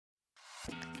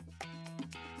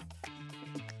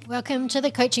Welcome to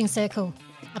the Coaching Circle,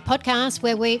 a podcast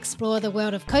where we explore the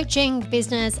world of coaching,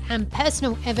 business, and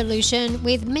personal evolution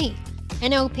with me,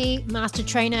 NLP Master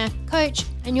Trainer, Coach,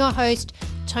 and your host,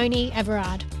 Tony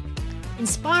Everard.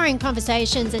 Inspiring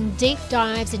conversations and deep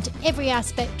dives into every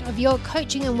aspect of your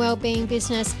coaching and wellbeing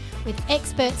business with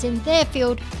experts in their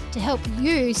field to help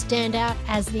you stand out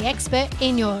as the expert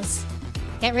in yours.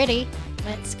 Get ready,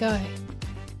 let's go.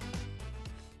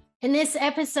 In this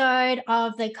episode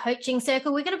of the Coaching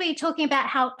Circle, we're going to be talking about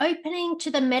how opening to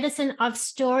the medicine of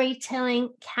storytelling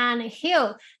can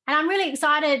heal. And I'm really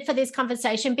excited for this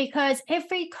conversation because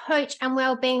every coach and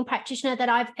wellbeing practitioner that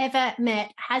I've ever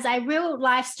met has a real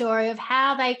life story of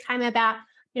how they came about,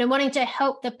 wanting to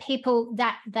help the people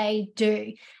that they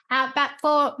do. But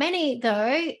for many,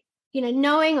 though,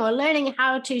 knowing or learning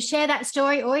how to share that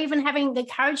story or even having the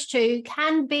courage to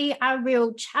can be a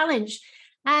real challenge.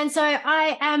 And so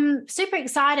I am super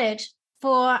excited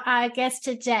for our guest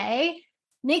today.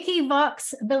 Nikki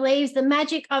Voxx believes the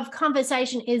magic of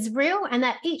conversation is real and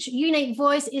that each unique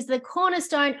voice is the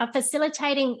cornerstone of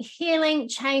facilitating healing,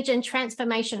 change, and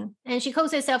transformation. And she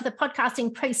calls herself the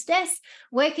podcasting priestess,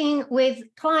 working with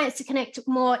clients to connect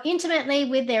more intimately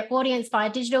with their audience via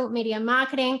digital media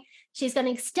marketing. She's got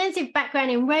an extensive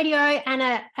background in radio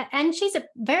and she's a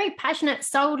very passionate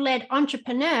soul-led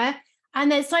entrepreneur. And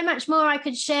there's so much more I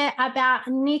could share about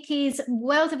Nikki's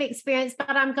wealth of experience,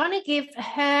 but I'm going to give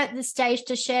her the stage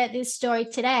to share this story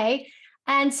today.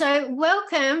 And so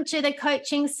welcome to the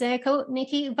Coaching Circle,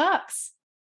 Nikki Voxx.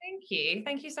 Thank you.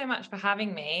 Thank you so much for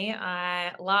having me.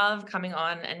 I love coming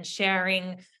on and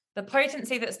sharing the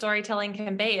potency that storytelling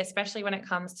can be, especially when it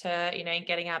comes to,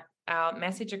 getting our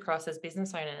message across as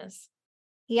business owners.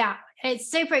 Yeah,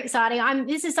 it's super exciting.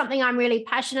 This is something I'm really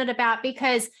passionate about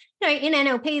because, in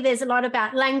NLP, there's a lot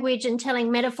about language and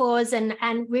telling metaphors and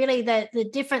really the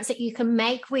difference that you can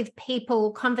make with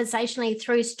people conversationally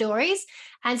through stories.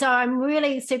 And so I'm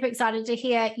really super excited to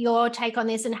hear your take on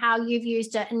this and how you've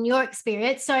used it in your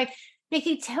experience. So,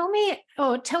 Nikki, tell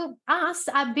us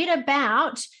a bit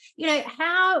about,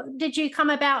 how did you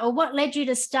come about or what led you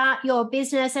to start your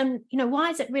business? And, why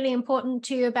is it really important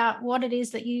to you about what it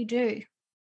is that you do?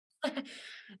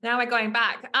 Now we're going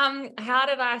back. How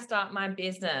did I start my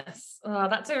business? Oh,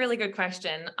 that's a really good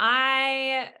question.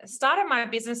 I started my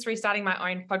business through starting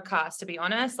my own podcast, to be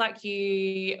honest, like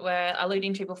you were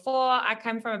alluding to before. I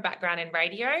came from a background in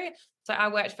radio. So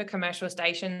I worked for commercial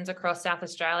stations across South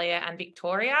Australia and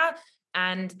Victoria.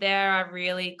 And there I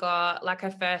really got like a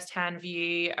firsthand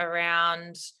view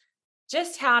around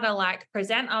just how to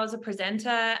present. I was a presenter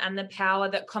and the power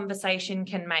that conversation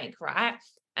can make, right?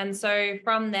 And so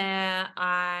from there,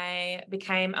 I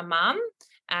became a mum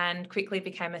and quickly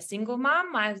became a single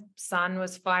mum. My son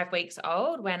was 5 weeks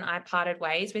old when I parted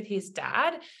ways with his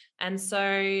dad. And so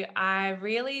I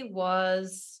really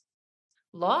was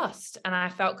lost and I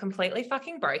felt completely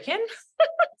fucking broken.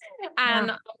 And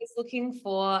I was looking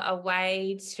for a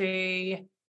way to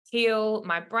heal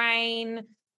my brain,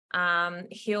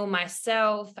 heal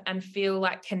myself and feel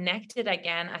connected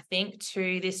again, I think,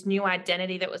 to this new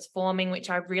identity that was forming, which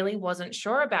I really wasn't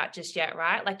sure about just yet,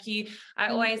 right? I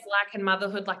always in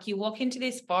motherhood, you walk into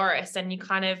this forest and you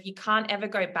can't ever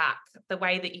go back the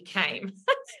way that you came,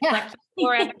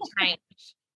 forever change.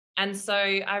 And so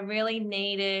I really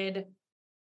needed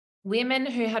women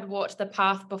who had walked the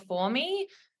path before me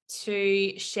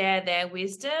to share their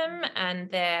wisdom and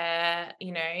their,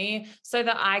 so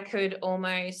that I could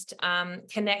almost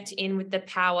connect in with the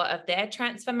power of their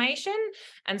transformation.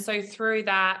 And so through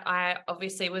that, I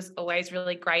obviously was always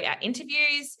really great at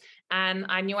interviews and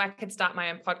I knew I could start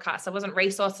my own podcast. I wasn't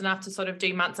resourced enough to sort of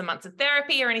do months and months of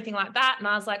therapy or anything like that. And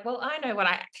I was like, well, I know what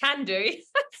I can do.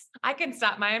 I can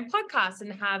start my own podcast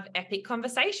and have epic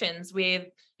conversations with,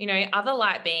 other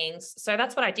light beings. So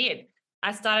that's what I did.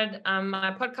 I started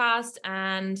my podcast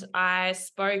and I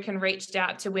spoke and reached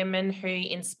out to women who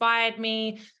inspired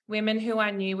me, women who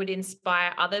I knew would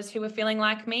inspire others who were feeling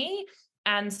like me.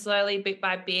 And slowly, bit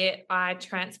by bit, I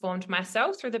transformed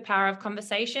myself through the power of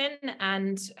conversation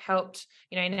and helped,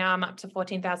 now I'm up to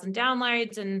 14,000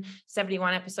 downloads and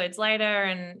 71 episodes later.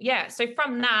 And yeah, so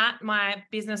from that, my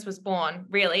business was born,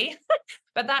 really.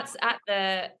 But that's at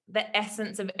the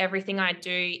essence of everything I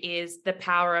do is the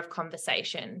power of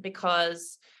conversation,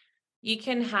 because you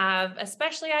can have,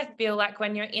 especially I feel like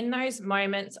when you're in those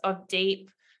moments of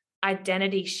deep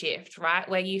identity shift, right?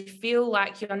 Where you feel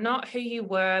like you're not who you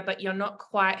were, but you're not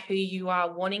quite who you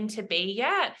are wanting to be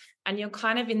yet. And you're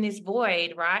kind of in this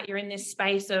void, right? You're in this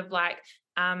space of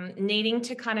needing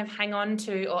to kind of hang on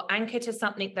to or anchor to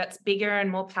something that's bigger and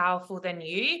more powerful than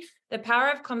you. The power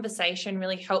of conversation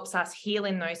really helps us heal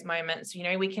in those moments.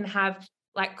 We can have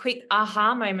like quick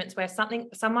aha moments where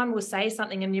someone will say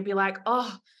something and you'll be like,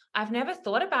 oh, I've never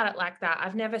thought about it like that.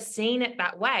 I've never seen it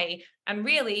that way. And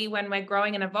really, when we're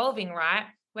growing and evolving, right,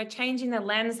 we're changing the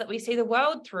lens that we see the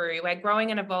world through. We're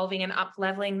growing and evolving and up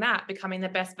leveling that, becoming the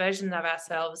best version of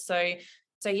ourselves.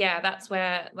 So yeah, that's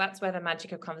where the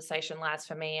magic of conversation lies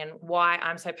for me, and why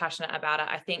I'm so passionate about it.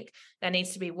 I think there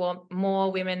needs to be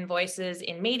more women voices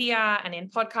in media and in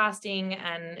podcasting,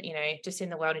 and just in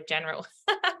the world in general.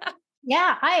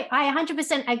 Yeah, I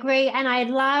 100% agree. And I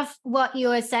love what you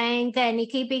were saying there,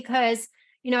 Nikki, because,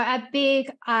 a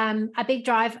big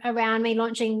drive around me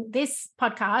launching this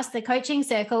podcast, the Coaching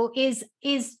Circle, is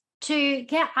to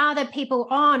get other people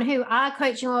on who are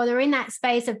coaching or they're in that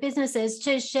space of businesses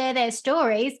to share their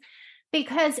stories,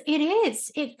 because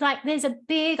it's like there's a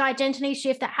big identity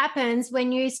shift that happens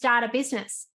when you start a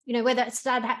business, whether it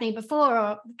started happening before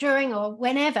or during or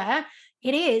whenever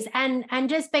it is. And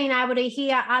just being able to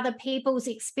hear other people's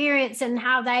experience and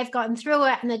how they've gotten through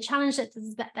it and the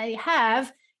challenges that they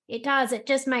have, it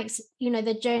just makes,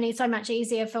 the journey so much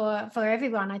easier for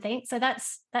everyone, I think. So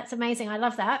that's amazing. I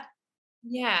love that.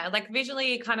 Yeah, like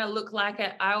visually kind of look like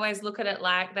it. I always look at it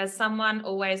like there's someone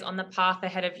always on the path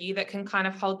ahead of you that can kind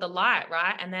of hold the light,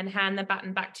 right? And then hand the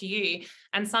baton back to you.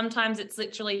 And sometimes it's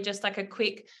literally just like a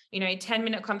quick,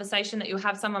 10-minute conversation that you'll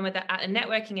have someone with at a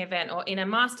networking event or in a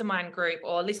mastermind group,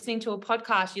 or listening to a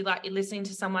podcast. You're listening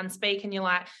to someone speak and you're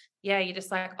like, yeah, you're just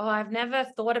like, oh, I've never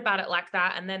thought about it like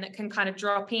that. And then it can kind of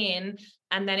drop in.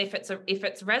 And then if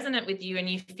it's resonant with you and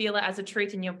you feel it as a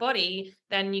truth in your body,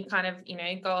 then you kind of,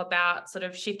 go about sort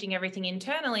of shifting everything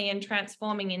internally and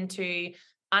transforming into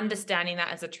understanding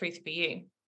that as a truth for you.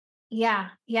 Yeah,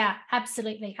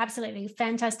 absolutely. Absolutely.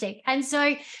 Fantastic. And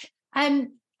so,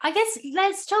 I guess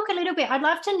let's talk a little bit. I'd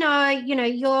love to know,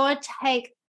 your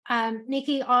take,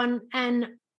 Nikki, on, and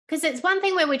because it's one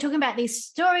thing where we're talking about these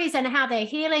stories and how they're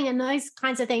healing and those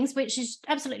kinds of things, which is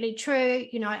absolutely true.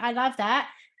 I love that.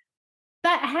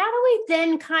 But how do we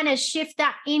then kind of shift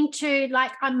that into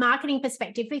like a marketing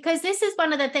perspective? Because this is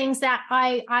one of the things that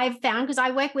I've found, because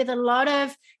I work with a lot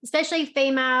of, especially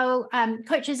female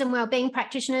coaches and wellbeing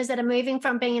practitioners that are moving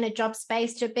from being in a job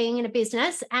space to being in a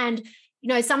business. And,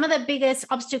 some of the biggest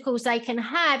obstacles they can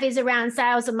have is around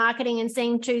sales and marketing and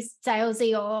seeming too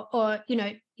salesy or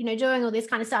doing all this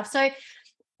kind of stuff. So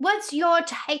what's your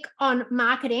take on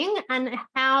marketing and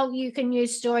how you can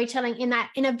use storytelling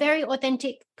in a very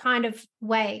authentic kind of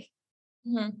way?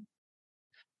 Mm-hmm.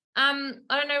 I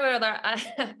don't know whether I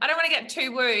don't want to get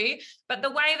too woo, but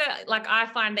the way that I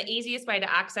find the easiest way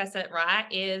to access it, right,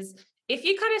 is if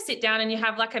you kind of sit down and you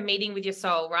have like a meeting with your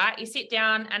soul, right? You sit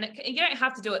down and you don't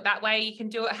have to do it that way. You can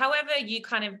do it however you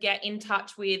kind of get in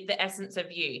touch with the essence of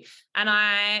you. And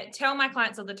I tell my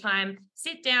clients all the time,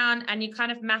 sit down and you kind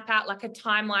of map out like a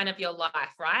timeline of your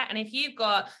life, right? And if you've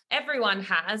got, everyone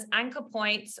has anchor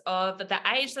points of the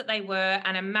age that they were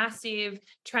and a massive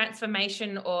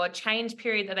transformation or change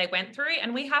period that they went through.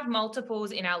 And we have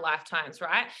multiples in our lifetimes,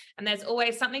 right? And there's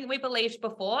always something we believed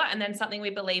before and then something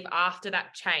we believe after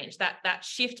that change, that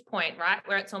shift point, right?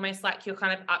 Where it's almost like you're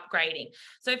kind of upgrading.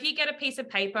 So if you get a piece of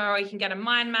paper or you can get a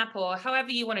mind map or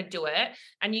however you want to do it,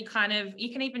 and you can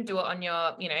even do it on your,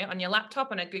 on your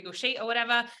laptop, on a Google Sheet or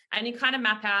whatever, and you kind of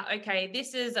map out, okay,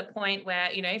 this is a point where,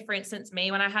 for instance, me,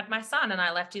 when I had my son and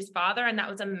I left his father, and that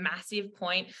was a massive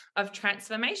point of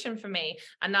transformation for me.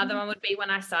 Another one would be when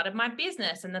I started my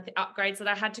business and the upgrades that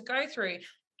I had to go through.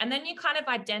 And then you kind of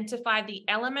identify the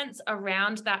elements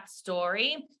around that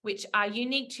story, which are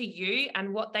unique to you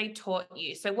and what they taught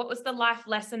you. So what was the life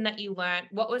lesson that you learned?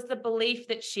 What was the belief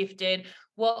that shifted?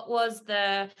 What was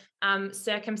the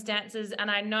circumstances? And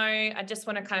I know I just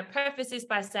want to kind of preface this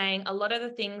by saying a lot of the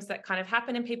things that kind of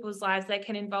happen in people's lives, they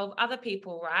can involve other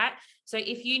people, right? So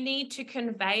if you need to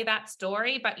convey that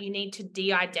story, but you need to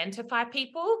de-identify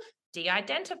people,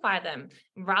 de-identify them.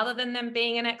 Rather than them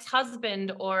being an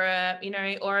ex-husband or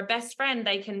a best friend,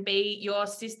 they can be your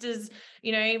sister's,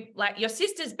 like your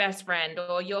sister's best friend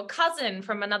or your cousin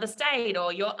from another state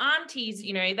or your auntie's.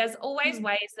 There's always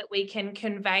ways that we can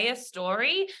convey a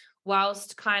story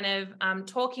whilst kind of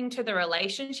talking to the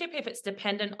relationship, if it's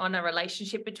dependent on a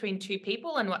relationship between two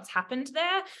people and what's happened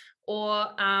there, or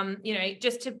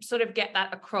just to sort of get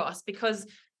that across, because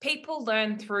people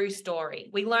learn through story.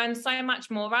 We learn so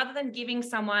much more rather than giving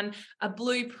someone a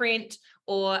blueprint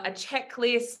or a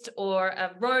checklist or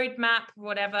a roadmap,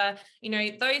 whatever.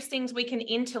 Those things we can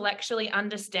intellectually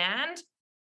understand,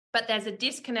 but there's a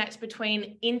disconnect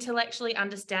between intellectually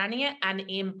understanding it and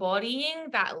embodying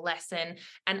that lesson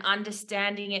and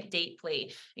understanding it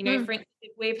deeply. For instance,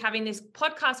 if we're having this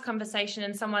podcast conversation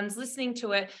and someone's listening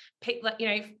to it,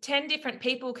 10 different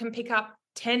people can pick up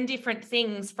 10 different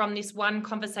things from this one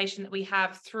conversation that we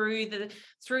have through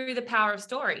the power of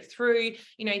story, through,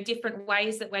 different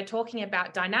ways that we're talking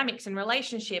about dynamics and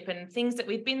relationship and things that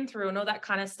we've been through and all that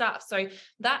kind of stuff. So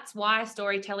that's why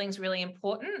storytelling is really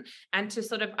important, and to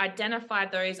sort of identify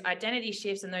those identity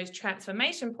shifts and those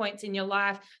transformation points in your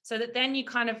life, so that then you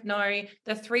kind of know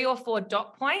the 3 or 4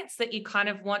 dot points that you kind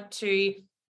of want to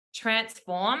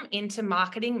transform into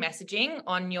marketing messaging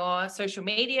on your social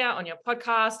media, on your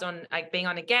podcast, on like being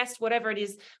on a guest, whatever it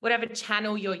is, whatever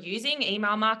channel you're using,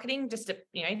 email marketing, just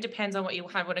depends on what you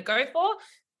want to go for.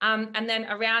 And then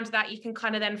around that, you can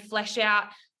kind of then flesh out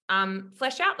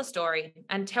the story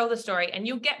and tell the story, and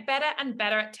you'll get better and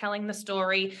better at telling the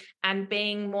story and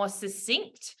being more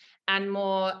succinct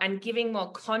and giving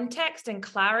more context and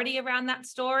clarity around that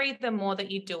story the more that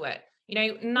you do it.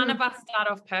 None of us start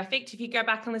off perfect. If you go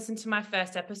back and listen to my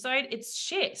first episode, it's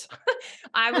shit.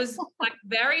 I was like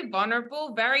very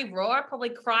vulnerable, very raw,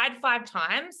 probably cried 5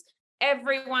 times.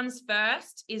 Everyone's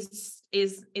first is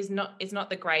not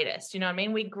the greatest. You know what I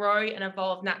mean? We grow and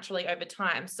evolve naturally over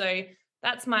time. So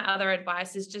that's my other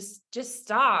advice, is just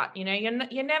start.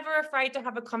 You're never afraid to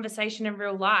have a conversation in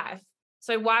real life.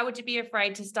 So why would you be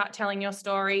afraid to start telling your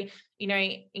story,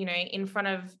 in front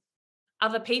of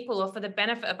other people or for the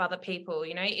benefit of other people?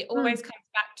 It always comes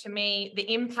back to me,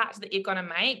 the impact that you're going to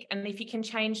make. And if you can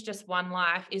change just one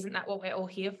life, isn't that what we're all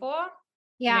here for?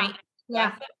 Yeah.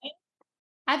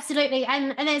 Absolutely.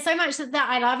 And there's so much that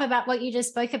I love about what you just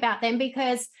spoke about then,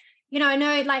 because, I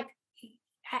know, like,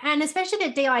 and especially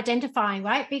the de-identifying,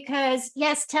 right? Because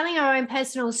yes, telling our own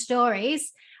personal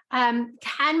stories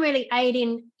can really aid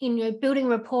in building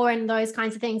rapport and those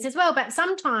kinds of things as well. But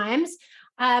sometimes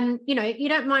you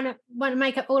don't want to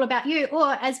make it all about you,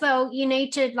 or as well, you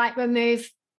need to like remove,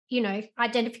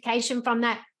 identification from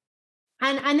that.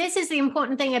 And this is the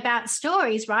important thing about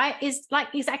stories, right? Is like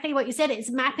exactly what you said.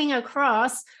 It's mapping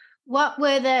across what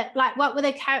were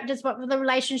the characters, what were the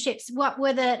relationships, what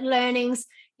were the learnings,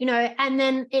 and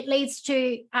then it leads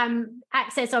to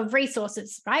access of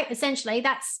resources, right? Essentially,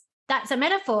 that's a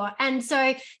metaphor. And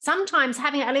so sometimes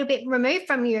having it a little bit removed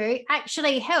from you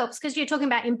actually helps, because you're talking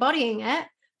about embodying it,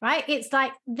 right? It's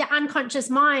like the unconscious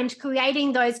mind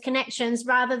creating those connections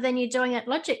rather than you doing it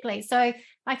logically. So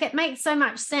like it makes so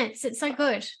much sense. It's so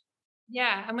good.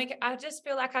 Yeah. And I just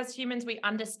feel like as humans, we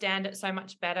understand it so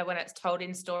much better when it's told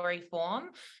in story form,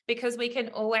 because we can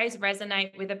always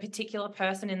resonate with a particular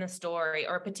person in the story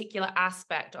or a particular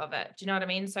aspect of it. Do you know what I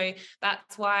mean? So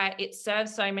that's why it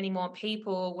serves so many more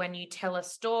people when you tell a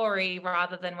story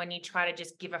rather than when you try to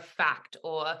just give a fact,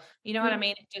 or, you know what I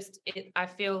mean? I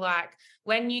feel like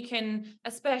when you can,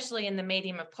 especially in the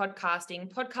medium of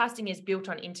podcasting is built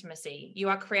on intimacy. You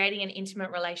are creating an intimate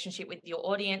relationship with your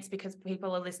audience because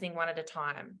people are listening one at a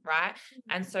time, right?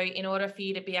 And so in order for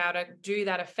you to be able to do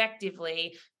that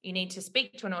effectively, you need to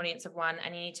speak to an audience of one,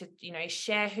 and you need to,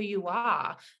 share who you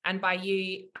are. And by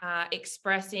you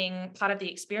expressing part of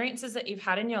the experiences that you've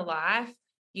had in your life,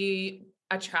 you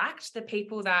attract the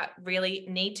people that really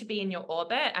need to be in your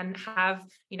orbit and have,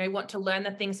 want to learn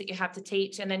the things that you have to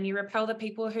teach. And then you repel the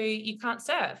people who you can't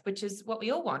serve, which is what we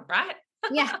all want, right?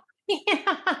 Yeah.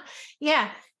 Yeah,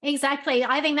 exactly.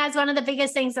 I think that's one of the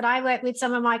biggest things that I work with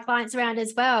some of my clients around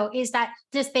as well, is that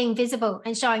just being visible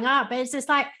and showing up. But it's just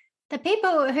like the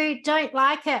people who don't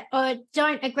like it or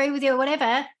don't agree with you or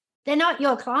whatever, they're not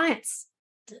your clients.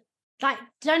 Like,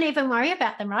 don't even worry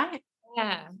about them, right?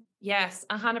 Yeah. Yes,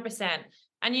 100%.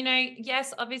 And,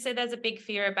 yes, obviously there's a big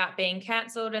fear about being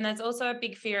cancelled. And there's also a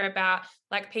big fear about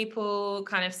like people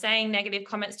kind of saying negative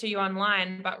comments to you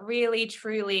online, but really,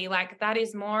 truly, like that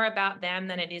is more about them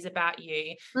than it is about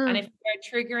you. And if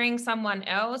you're triggering someone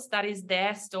else, that is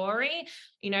their story,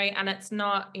 and it's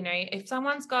not, if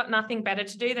someone's got nothing better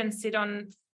to do than sit on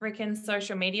freaking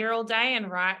social media all day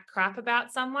and write crap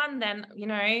about someone, then,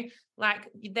 like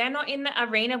they're not in the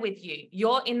arena with you.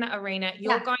 You're in the arena.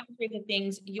 You're going through the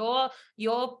things. Your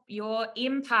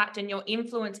impact and your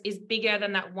influence is bigger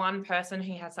than that one person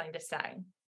who has something to say.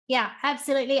 Yeah,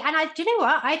 absolutely. And do you know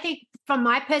what? I think from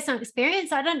my personal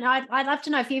experience, I don't know, I'd love to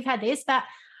know if you've had this, but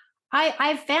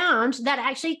I found that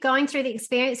actually going through the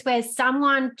experience where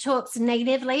someone talks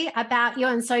negatively about you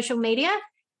on social media,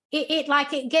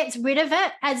 it gets rid of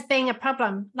it as being a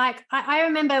problem. Like I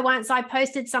remember once I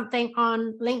posted something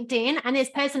on LinkedIn, and this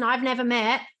person I've never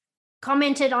met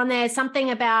commented on there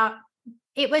something about,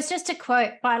 it was just a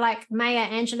quote by like Maya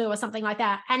Angelou or something like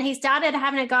that. And he started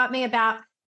having a go at me about,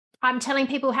 I'm telling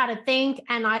people how to think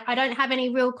and I don't have any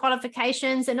real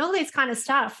qualifications and all this kind of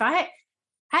stuff, right?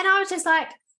 And I was just like,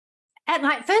 And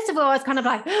like, first of all, I was kind of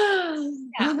like, oh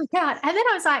my God. And then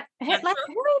I was like, who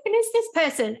even is this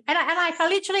person? And I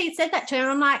literally said that to her.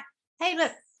 And I'm like, hey,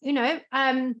 look,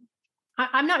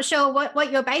 I'm not sure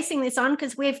what you're basing this on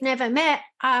because we've never met.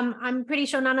 I'm pretty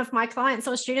sure none of my clients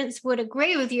or students would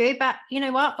agree with you, but you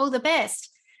know what? All the best.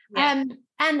 Yeah.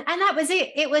 And that was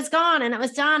it. It was gone and it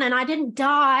was done and I didn't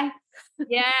die.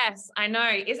 Yes, I know.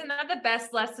 Isn't that the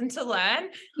best lesson to learn?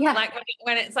 Yeah. Like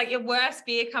when it's like your worst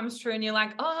fear comes true and you're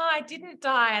like, oh, I didn't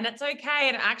die and it's okay.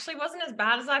 And it actually wasn't as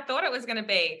bad as I thought it was going to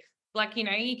be. Like,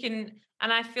 you can,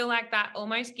 and I feel like that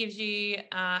almost gives you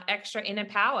extra inner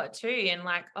power too. And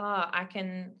like, oh, I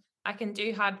can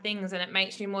do hard things, and it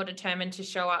makes you more determined to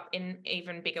show up in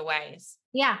even bigger ways.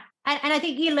 Yeah. And I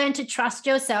think you learn to trust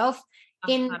yourself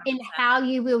in 100%. how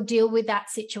you will deal with that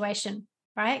situation.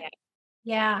 Right.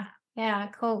 Yeah. Yeah.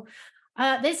 Cool.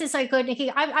 This is so good,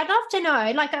 Nikki. I'd love to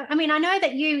know, like, I mean, I know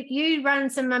that you run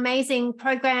some amazing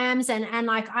programs and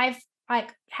like I've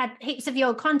like had heaps of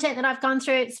your content that I've gone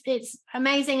through. It's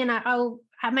amazing. And I'll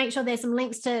make sure there's some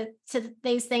links to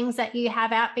these things that you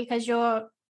have out because your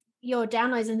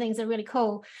downloads and things are really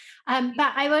cool.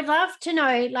 But I would love to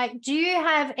know, like, do you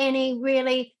have any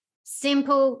really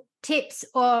simple tips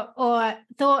or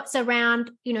thoughts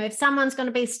around, if someone's going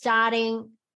to be starting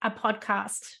a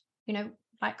podcast,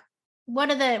 like what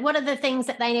are the things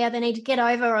that they either need to get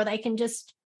over or they can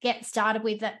just get started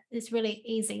with that is really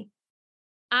easy?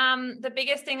 The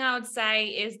biggest thing I would say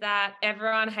is that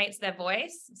everyone hates their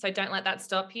voice. So don't let that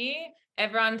stop you.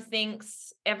 Everyone's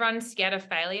scared of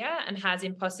failure and has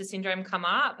imposter syndrome come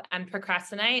up and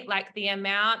procrastinate. Like the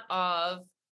amount of,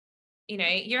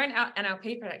 you're an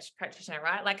NLP practitioner,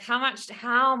 right? Like how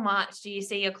much do you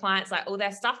see your clients, like all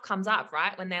their stuff comes up,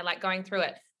 right? When they're like going through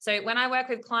it. So when I work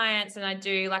with clients and I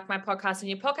do like my podcast in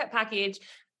your pocket package,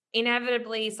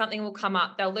 inevitably something will come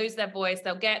up. They'll lose their voice,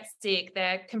 they'll get sick,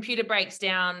 their computer breaks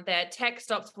down, their tech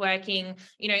stops working,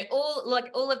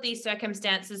 all of these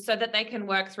circumstances so that they can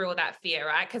work through all that fear,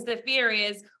 right? Because the fear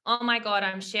is, oh my God,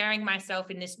 I'm sharing myself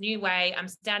in this new way. I'm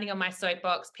standing on my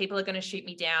soapbox. People are going to shoot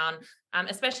me down.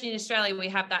 Especially in Australia, we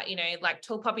have that, like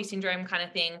tall poppy syndrome kind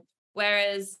of thing.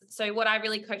 Whereas, so what I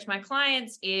really coach my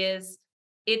clients is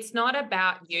it's not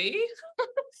about you.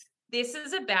 This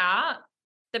is about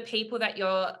the people that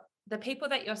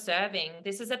you're serving.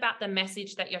 This is about the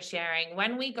message that you're sharing.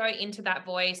 When we go into that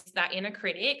voice, that inner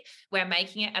critic, we're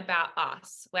making it about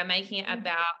us. We're making it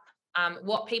about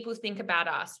what people think about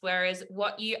us. Whereas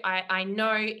I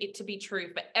know it to be true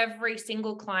for every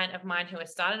single client of mine who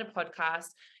has started a podcast,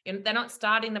 they're not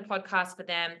starting the podcast for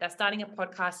them. They're starting a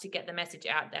podcast to get the message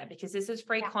out there because this is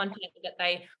free content that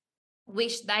they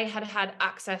wish they had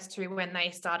access to when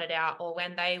they started out or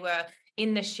when they were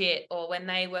in the shit or when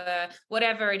they were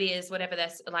whatever it is, whatever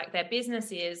their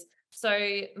business is.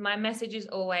 So my message is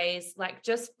always like,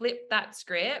 just flip that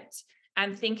script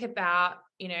and think about,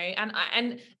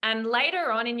 and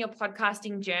later on in your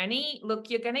podcasting journey, look,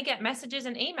 you're going to get messages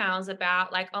and emails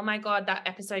about like, oh my God, that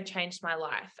episode changed my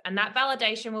life. And that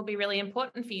validation will be really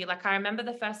important for you. Like I remember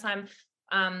the first time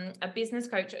a business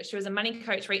coach, she was a money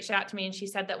coach, reached out to me and she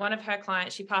said that one of her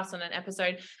clients, she passed on an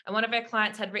episode and one of her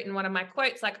clients had written one of my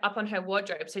quotes like up on her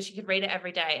wardrobe so she could read it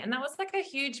every day. And that was like a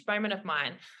huge moment of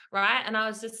mine, right? And I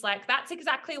was just like, that's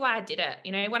exactly why I did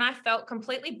it. When I felt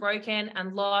completely broken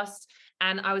and lost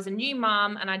and I was a new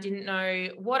mom and I didn't know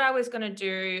what I was going to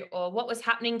do or what was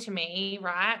happening to me,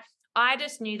 right? I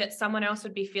just knew that someone else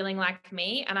would be feeling like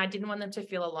me and I didn't want them to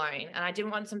feel alone and I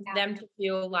didn't want them to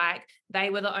feel like they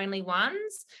were the only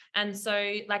ones. And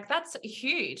so like, that's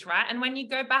huge, right? And when you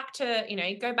go back to,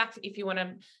 if you want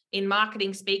to, in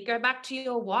marketing speak, go back to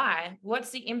your why.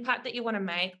 What's the impact that you want to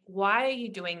make? Why are you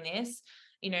doing this?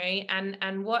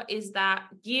 And what is that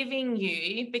giving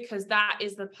you? Because that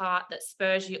is the part that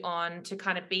spurs you on to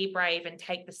kind of be brave and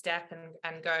take the step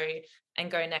and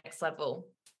go next level.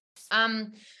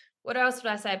 What else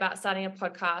would I say about starting a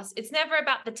podcast? It's never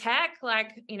about the tech.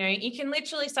 Like, you can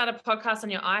literally start a podcast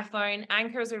on your iPhone.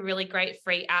 Anchor is a really great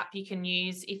free app you can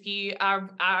use. If you are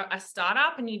a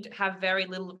startup and you have very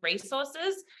little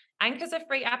resources, Anchor's a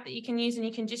free app that you can use and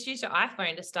you can just use your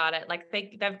iPhone to start it. Like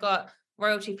they've got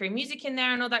royalty-free music in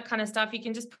there and all that kind of stuff. You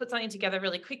can just put something together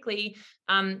really quickly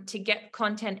to get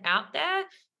content out there.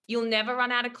 You'll never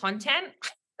run out of content.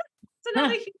 It's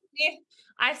another huge myth.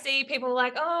 I see people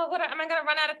like, oh, what am I going to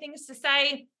run out of things to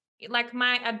say? Like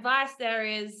my advice there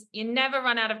is you never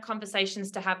run out of conversations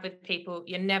to have with people.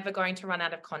 You're never going to run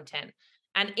out of content.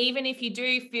 And even if you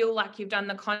do feel like you've done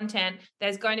the content,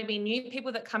 there's going to be new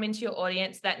people that come into your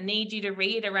audience that need you to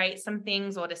reiterate some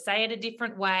things or to say it a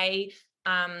different way.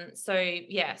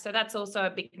 So that's also a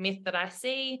big myth that I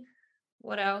see.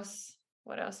 What else?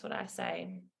 What else would I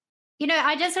say?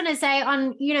 I just want to say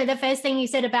on, the first thing you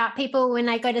said about people when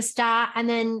they go to start and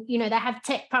then, they have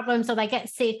tech problems or they get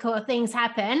sick or things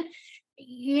happen.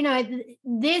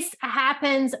 This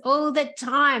happens all the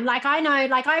time. Like I know,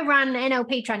 like I run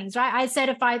NLP trainings, right? I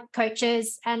certify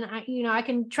coaches and I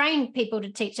can train people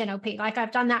to teach NLP. Like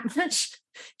I've done that much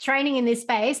training in this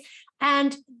space.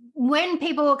 And when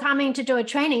people are coming to do a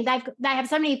training, they have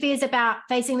so many fears about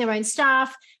facing their own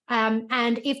stuff,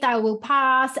 and if they will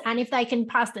pass, and if they can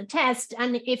pass the test,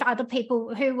 and if other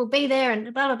people who will be there,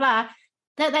 and blah blah blah,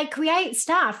 that they create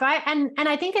stuff, right? And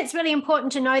I think it's really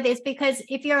important to know this, because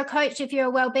if you're a coach, if you're a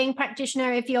wellbeing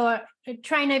practitioner, if you're a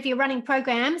trainer, if you're running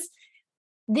programs,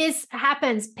 this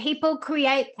happens. People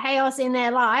create chaos in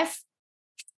their life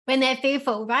when they're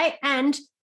fearful, right? And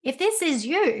if this is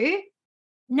you,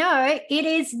 no, it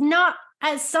is not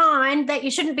a sign that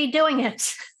you shouldn't be doing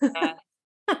it.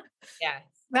 Yeah.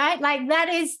 Right? Like that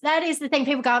is the thing.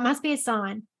 People go, it must be a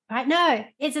sign, right? No,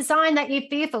 it's a sign that you're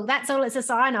fearful. That's all it's a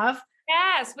sign of.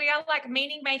 Yes, we are like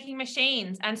meaning-making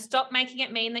machines, and stop making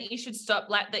it mean that you should stop,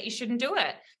 like that you shouldn't do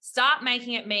it. Start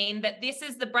making it mean that this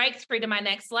is the breakthrough to my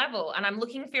next level, and I'm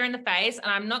looking fear in the face, and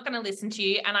I'm not going to listen to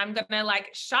you, and I'm going to like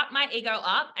shut my ego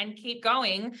up and keep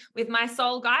going with my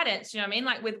soul guidance. You know what I mean?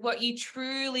 Like with what you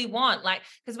truly want. Like,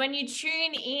 because when you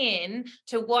tune in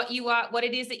to what you are, what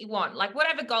it is that you want, like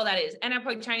whatever goal that is,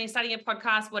 NLP training, starting a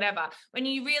podcast, whatever, when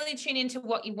you really tune into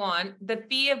what you want, the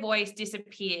fear voice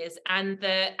disappears, and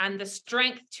the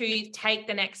strength to take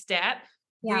the next step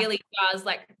really does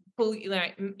like pull,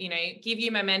 give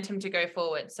you momentum to go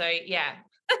forward. So yeah,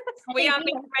 we are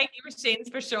making machines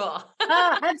for sure.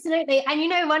 Oh, absolutely.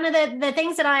 And one of the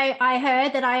things that I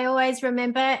heard that I always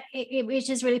remember, which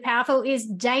is really powerful, is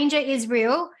danger is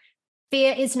real,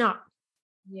 fear is not.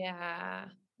 Yeah.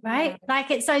 Right? Yeah. Like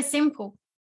it's so simple.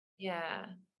 Yeah.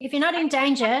 If you're not in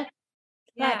danger,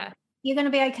 like, you're going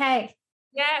to be okay.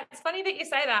 Yeah, it's funny that you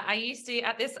say that. I used to,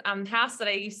 at this house that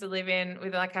I used to live in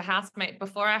with like a housemate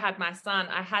before I had my son,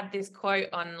 I had this quote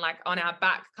on our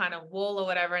back kind of wall or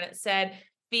whatever, and it said,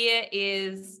 fear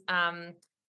is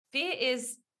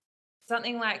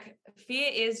something like, fear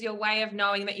is your way of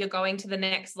knowing that you're going to the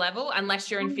next level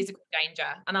unless you're in physical danger.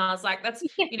 And I was like, that's,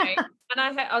 and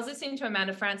I was listening to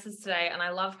Amanda Francis today, and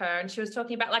I love her. And she was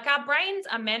talking about like our brains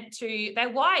are they're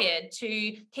wired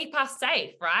to keep us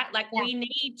safe, right? Like we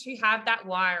need to have that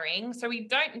wiring. So we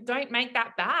don't make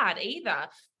that bad either.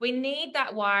 We need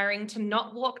that wiring to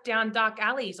not walk down dark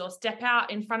alleys or step out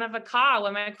in front of a car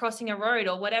when we're crossing a road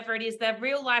or whatever it is. They're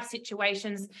real life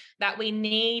situations that we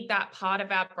need that part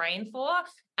of our brain for.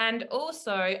 And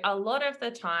also a lot of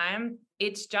the time,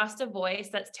 it's just a voice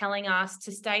that's telling us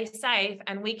to stay safe,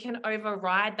 and we can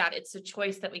override that. It's a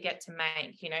choice that we get to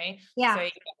make, Yeah. So,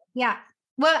 yeah.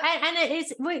 Well, and it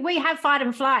is, we have fight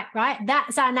and flight, right?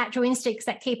 That's our natural instincts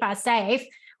that keep us safe.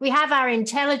 We have our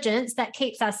intelligence that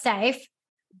keeps us safe.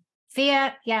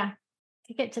 Fear,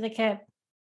 kick it to the curb.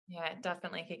 Yeah,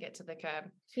 definitely kick it to the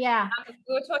curb. Yeah.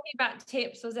 We were talking about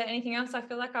tips. Was there anything else? I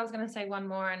feel like I was going to say one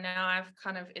more, and now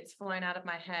it's flown out of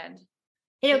my head.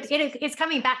 It's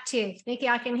coming back to you, Nikki.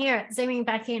 I can hear it zooming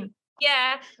back in.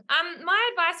 Yeah. My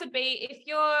advice would be, if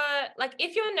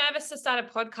you're nervous to start a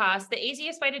podcast, the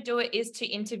easiest way to do it is to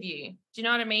interview. Do you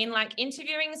know what I mean? Like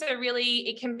interviewing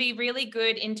it can be really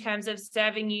good in terms of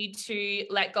serving you to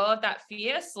let go of that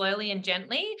fear slowly and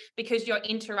gently, because you're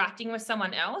interacting with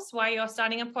someone else while you're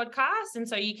starting a podcast. And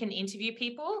so you can interview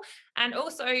people. And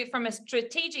also from a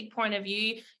strategic point of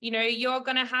view, you're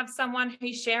going to have someone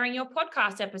who's sharing your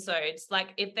podcast episodes,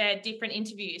 like if they're different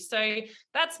interviews. So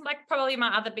that's like probably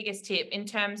my other biggest tip in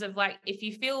terms of like, if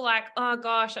you feel like, oh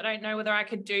gosh, I don't know whether I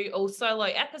could do all solo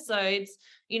episodes,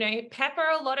 pepper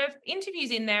a lot of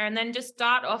interviews in there, and then just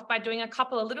start off by doing a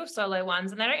couple of little solo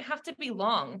ones, and they don't have to be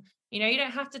long. You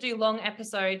don't have to do long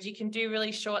episodes. You can do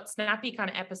really short, snappy kind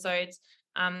of episodes.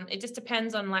 It just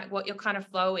depends on like what your kind of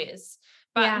flow is.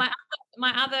 But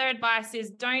my other advice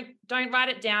is don't write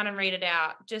it down and read it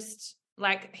out. Just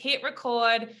like hit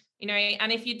record,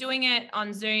 and if you're doing it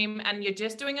on Zoom and you're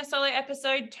just doing a solo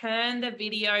episode, turn the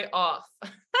video off.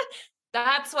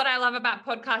 That's what I love about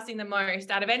podcasting the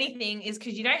most out of anything, is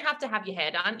because you don't have to have your hair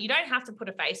done. You don't have to put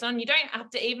a face on. You don't have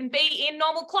to even be in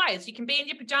normal clothes. You can be in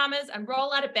your pajamas and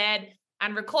roll out of bed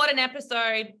and record an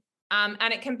episode.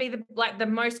 And it can be the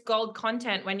most gold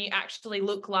content when you actually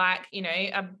look like,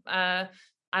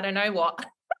 I don't know what,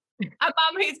 a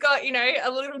mum who's got, a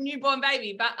little newborn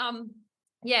baby. But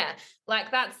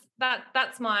like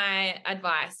that's my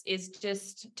advice, is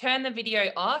just turn the video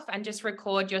off and just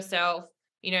record yourself,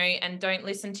 and don't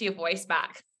listen to your voice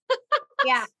back.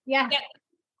 Yeah.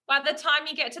 By the time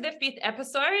you get to the 5th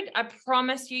episode, I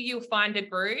promise you, you'll find a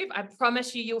groove. I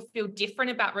promise you, you'll feel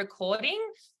different about recording.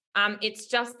 It's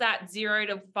just that 0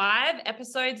 to 5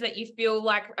 episodes that you feel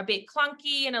like a bit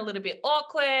clunky and a little bit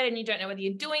awkward, and you don't know whether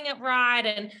you're doing it right,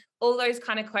 and all those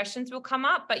kind of questions will come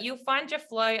up, but you'll find your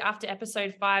flow after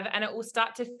episode 5, and it will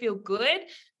start to feel good.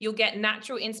 You'll get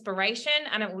natural inspiration,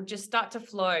 and it will just start to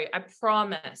flow. I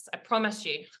promise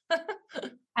you.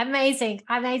 Amazing.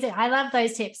 Amazing. I love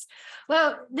those tips.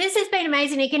 Well, this has been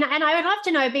amazing, Nikki. And I would love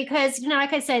to know, because,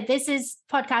 like I said,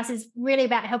 podcast is really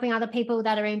about helping other people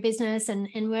that are in business and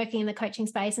working in the coaching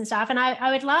space and stuff. And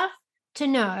I would love to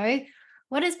know,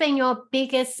 what has been your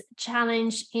biggest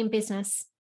challenge in business?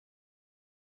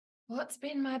 What's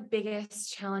been my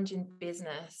biggest challenge in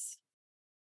business?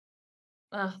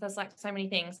 Oh, there's like so many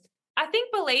things. I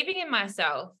think believing in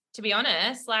myself, to be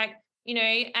honest, like,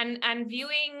 and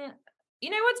viewing,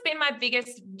 what's been my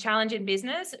biggest challenge in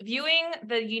business? Viewing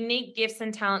the unique gifts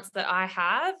and talents that I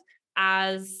have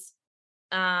as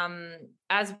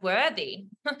worthy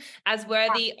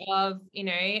of,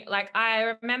 like,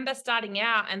 I remember starting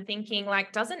out and thinking,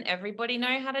 like, doesn't everybody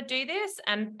know how to do this?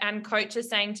 And coaches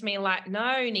saying to me, like,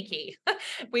 no, Nikki,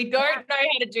 we don't know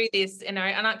how to do this, and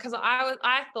because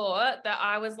I thought that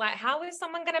I was like, how is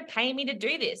someone going to pay me to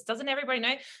do this? Doesn't everybody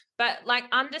know? But like,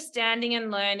 understanding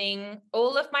and learning,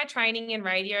 all of my training in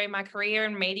radio, my career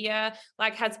in media,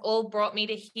 like, has all brought me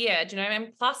to here, do you know?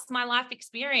 And plus my life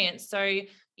experience. So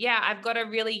yeah, I've got a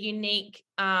really unique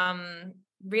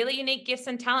gifts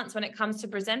and talents when it comes to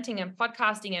presenting and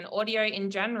podcasting and audio in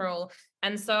general.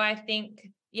 And so I think,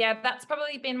 yeah, that's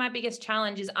probably been my biggest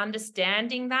challenge, is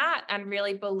understanding that and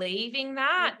really believing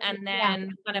that, and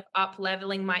then kind of up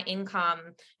leveling my income,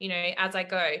 as I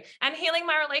go, and healing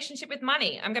my relationship with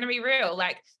money. I'm going to be real,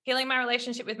 like, healing my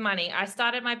relationship with money. I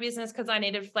started my business because I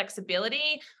needed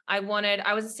flexibility. I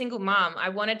was a single mom. I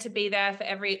wanted to be there for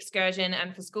every excursion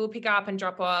and for school pick up and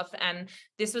drop off. And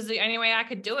this was the only way I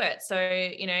could do it. So,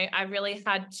 I really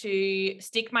had to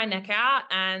stick my neck out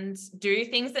and do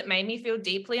things that made me feel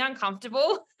deeply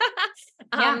uncomfortable.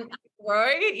 Grow,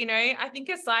 I think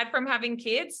aside from having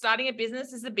kids, starting a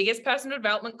business is the biggest personal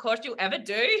development course you'll ever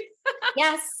do.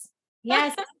 Yes,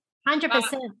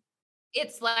 100%.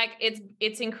 It's like,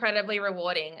 it's incredibly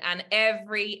rewarding. And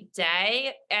every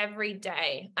day,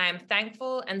 I am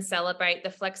thankful and celebrate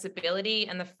the flexibility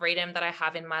and the freedom that I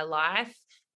have in my life.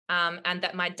 And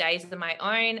that my days are my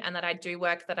own, and that I do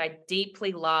work that I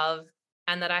deeply love,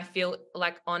 and that I feel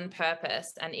like on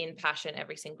purpose and in passion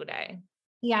every single day.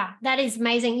 Yeah, that is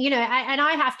amazing. And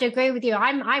I have to agree with you.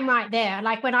 I'm right there.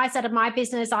 Like, when I started my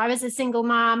business, I was a single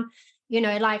mom.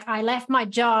 Like, I left my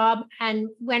job and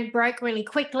went broke really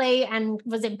quickly and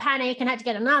was in panic and had to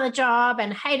get another job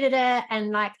and hated it.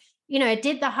 And like,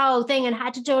 did the whole thing and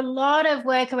had to do a lot of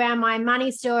work around my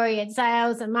money story and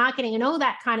sales and marketing and all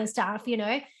that kind of stuff.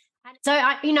 And so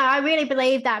I really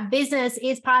believe that business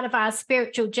is part of our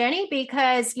spiritual journey,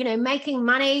 because, making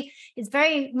money is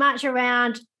very much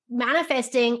around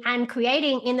manifesting and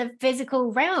creating in the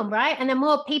physical realm, right? And the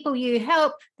more people you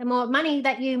help, the more money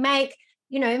that you make,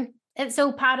 it's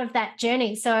all part of that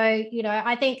journey. So,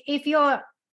 I think if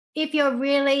you're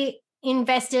really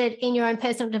invested in your own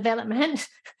personal development,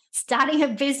 starting a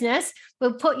business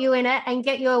will put you in it and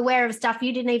get you aware of stuff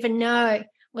you didn't even know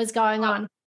was going on.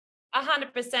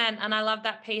 100%. And I love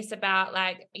that piece about,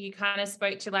 like, you kind of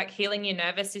spoke to, like, healing your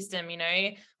nervous system,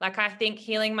 like, I think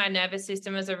healing my nervous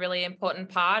system is a really important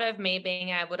part of me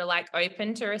being able to, like,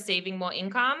 open to receiving more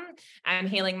income, and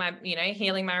healing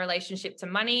my relationship to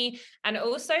money. And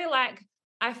also, like,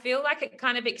 I feel like it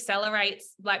kind of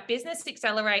accelerates, like, business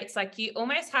accelerates, like, you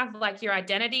almost have, like, your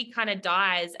identity kind of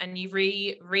dies and you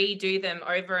redo them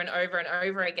over and over and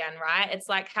over again, right? It's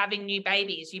like having new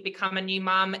babies. You become a new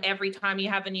mom every time you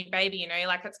have a new baby,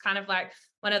 like, it's kind of like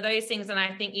one of those things. And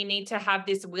I think you need to have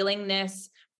this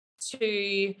willingness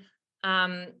to,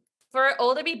 for it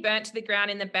all to be burnt to the ground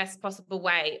in the best possible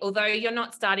way, although you're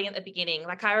not starting at the beginning.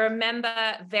 Like, I remember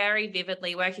very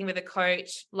vividly working with a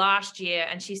coach last year,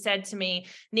 and she said to me,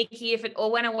 Nikki, if it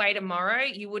all went away tomorrow,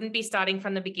 you wouldn't be starting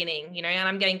from the beginning, and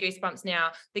I'm getting goosebumps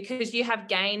now, because you have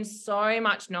gained so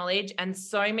much knowledge and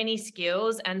so many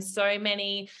skills and so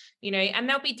many, and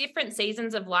there'll be different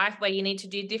seasons of life where you need to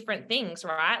do different things,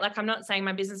 right? Like, I'm not saying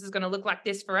my business is going to look like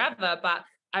this forever, but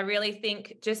I really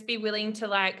think just be willing to,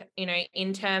 like,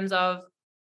 in terms of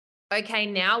okay,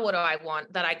 now what do I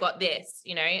want that I got this,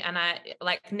 and I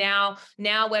like now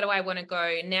where do I want to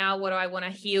go? Now, what do I want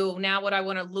to heal? Now, what do I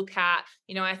want to look at?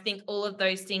 I think all of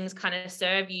those things kind of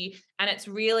serve you. And it's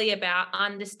really about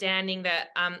understanding that,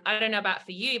 I don't know about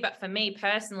for you, but for me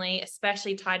personally,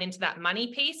 especially tied into that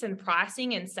money piece and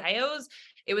pricing and sales,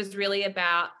 it was really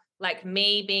about like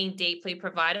me being deeply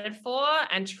provided for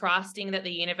and trusting that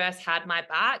the universe had my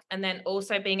back. And then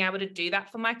also being able to do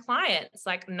that for my clients.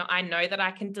 Like, no, I know that I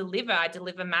can deliver. I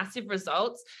deliver massive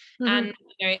results. And,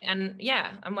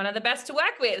 I'm one of the best to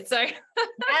work with. So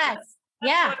yes.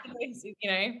 Yeah.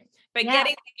 But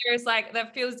getting there is like,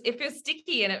 it feels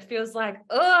sticky and it feels like,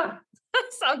 oh,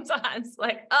 sometimes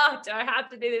like, oh, do I have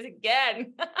to do this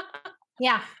again?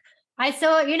 Yeah. I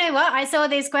saw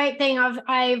this great thing.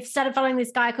 I've started following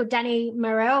this guy called Danny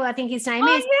Morell, I think his name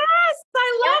is. Yes,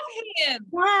 I love him.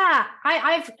 Yeah,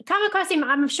 I've come across him,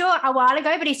 I'm sure a while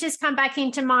ago, but he's just come back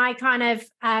into my kind of,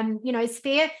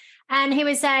 sphere. And he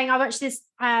was saying, I watched this,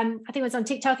 I think it was on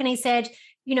TikTok, and he said,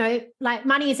 like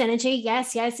money is energy.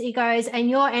 Yes. He goes, and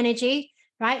your energy,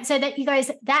 right? So that he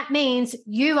goes, that means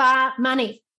you are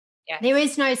money. Yes. There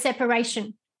is no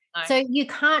separation. No. So you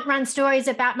can't run stories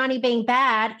about money being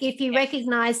bad if you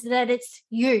recognize that it's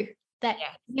you, that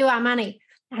you are money.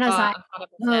 And I was like,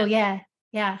 100%. Oh,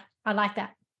 yeah, I like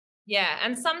that. Yeah.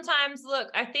 And sometimes, look,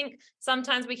 I think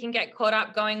sometimes we can get caught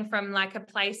up going from like a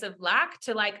place of lack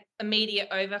to like immediate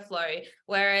overflow.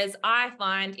 Whereas I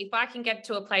find if I can get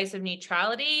to a place of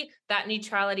neutrality, that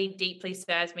neutrality deeply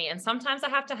serves me. And sometimes I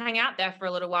have to hang out there for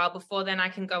a little while before then I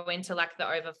can go into like the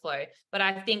overflow. But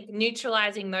I think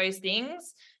neutralizing those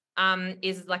things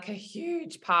is like a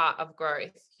huge part of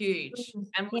growth, huge,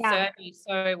 and will serve you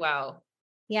so well.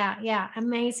 Yeah.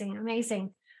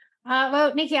 Amazing.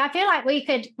 Well, Nikki, I feel like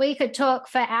we could talk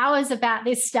for hours about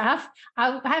this stuff.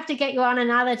 I'll have to get you on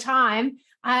another time.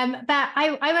 But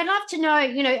I would love to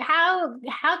know,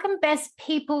 how can best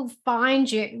people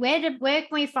find you? Where can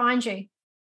we find you?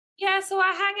 Yeah, so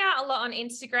I hang out a lot on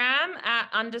Instagram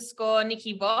at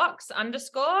 _Nikki Voxx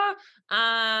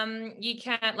 _. You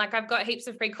can, like, I've got heaps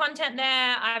of free content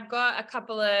there. I've got a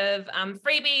couple of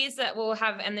freebies that we'll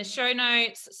have in the show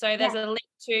notes. So there's a link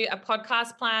to a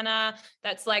podcast planner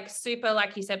that's like super,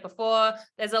 like you said before,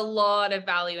 there's a lot of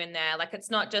value in there. Like,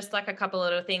 it's not just like a couple of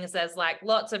little things. There's like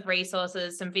lots of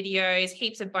resources, some videos,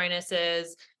 heaps of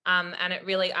bonuses. And I'm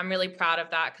really proud of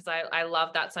that because I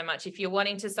love that so much. If you're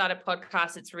wanting to start a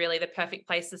podcast, it's really the perfect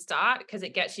place to start because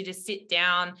it gets you to sit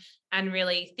down and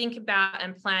really think about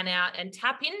and plan out and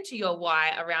tap into your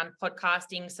why around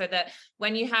podcasting so that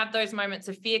when you have those moments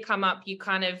of fear come up,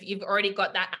 you've already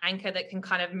got that anchor that can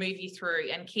kind of move you through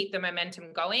and keep the momentum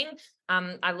going.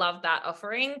 I love that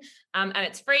offering. And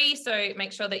it's free. So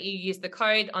make sure that you use the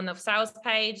code on the sales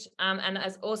page. And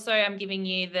as also I'm giving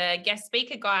you the guest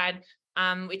speaker guide,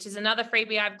 which is another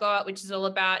freebie I've got, which is all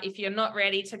about if you're not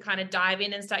ready to kind of dive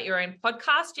in and start your own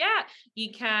podcast yet,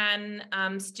 you can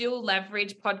still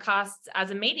leverage podcasts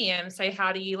as a medium. So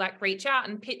how do you like reach out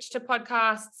and pitch to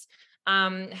podcasts?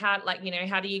 How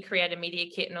do you create a media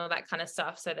kit and all that kind of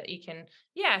stuff so that you can,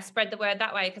 spread the word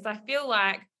that way? Because I feel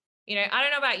like, I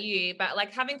don't know about you, but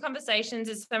like having conversations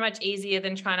is so much easier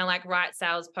than trying to like write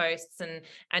sales posts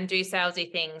and do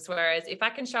salesy things. Whereas if I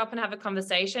can show up and have a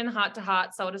conversation heart to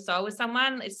heart, soul to soul with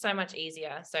someone, it's so much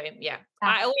easier. So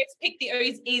I always pick the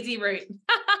easy route.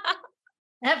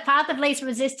 That path of least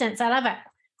resistance. I love it.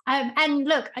 And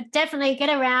look, definitely get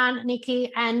around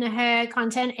Nikki and her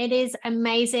content. It is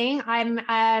amazing. I'm,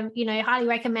 highly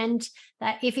recommend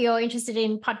that if you're interested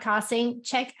in podcasting,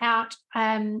 check out,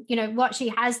 what she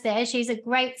has there. She's a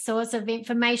great source of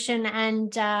information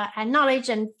and knowledge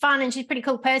and fun, and she's a pretty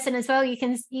cool person as well.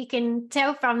 You can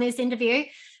tell from this interview.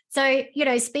 So,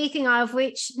 speaking of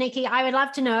which, Nikki, I would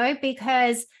love to know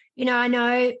because I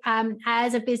know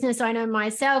as a business owner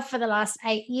myself for the last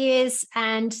 8 years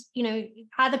and,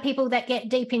 other people that get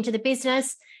deep into the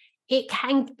business, it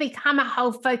can become a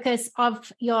whole focus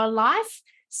of your life.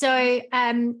 So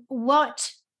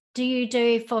what do you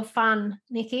do for fun,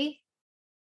 Nikki?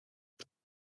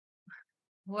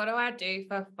 What do I do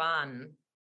for fun?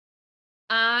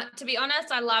 To be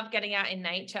honest, I love getting out in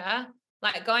nature.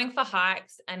 Like going for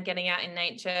hikes and getting out in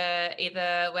nature,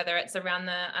 whether it's around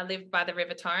I live by the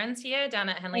River Torrens here down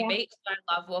at Henley Beach. So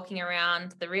I love walking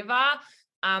around the river,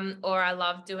 or I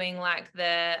love doing like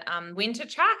the winter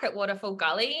track at Waterfall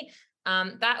Gully.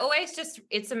 That always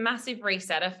it's a massive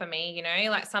resetter for me,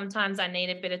 like sometimes I need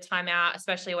a bit of time out,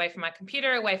 especially away from my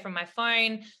computer, away from my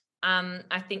phone.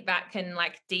 I think that can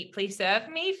like deeply serve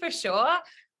me for sure.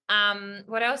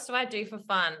 What else do I do for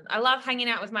fun? I love hanging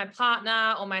out with my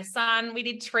partner or my son. We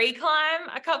did tree climb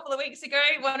a couple of weeks ago.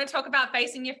 Want to talk about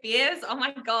facing your fears? Oh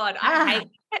my God, I hate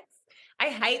it. I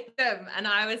hate them. And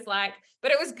I was like,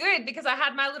 but it was good because I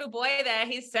had my little boy there.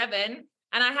 He's 7.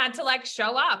 And I had to like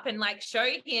show up and like show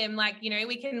him like, you know,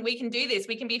 we can do this.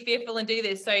 We can be fearful and do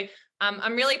this. So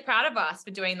I'm really proud of us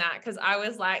for doing that because I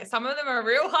was like, some of them are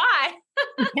real high.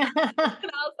 And I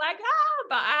was like,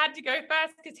 but I had to go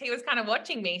first because he was kind of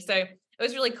watching me. So it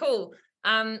was really cool.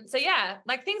 So yeah,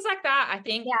 like things like that. I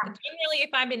think generally if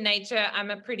I'm in nature,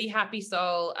 I'm a pretty happy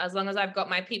soul as long as I've got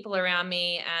my people around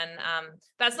me. And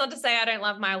that's not to say I don't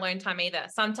love my alone time either.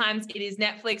 Sometimes it is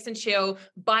Netflix and chill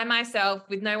by myself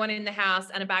with no one in the house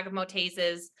and a bag of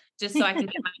Maltesers just so I can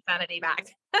get my sanity back.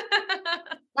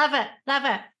 Love it. Love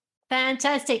it.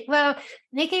 Fantastic. Well,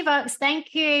 Nikki Voxx,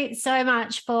 thank you so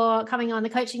much for coming on the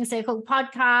Coaching Circle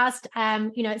podcast.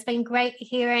 You know, it's been great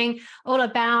hearing all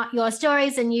about your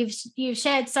stories, and you've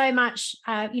shared so much,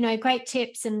 you know, great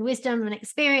tips and wisdom and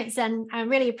experience, and I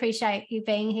really appreciate you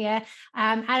being here.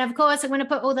 And of course, I'm going to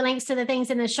put all the links to the things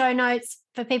in the show notes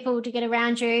for people to get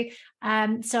around you.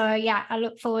 So yeah, I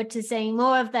look forward to seeing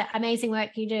more of the amazing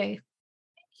work you do. Thank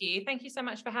you. Thank you so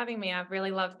much for having me. I've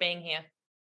really loved being here.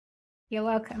 You're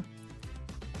welcome.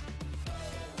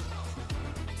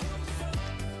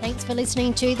 Thanks for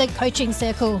listening to the Coaching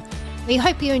Circle. We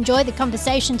hope you enjoyed the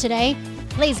conversation today.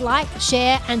 Please like,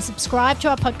 share, and subscribe to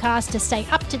our podcast to stay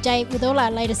up to date with all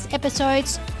our latest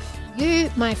episodes.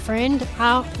 You, my friend,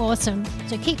 are awesome.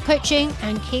 So keep coaching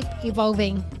and keep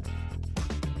evolving.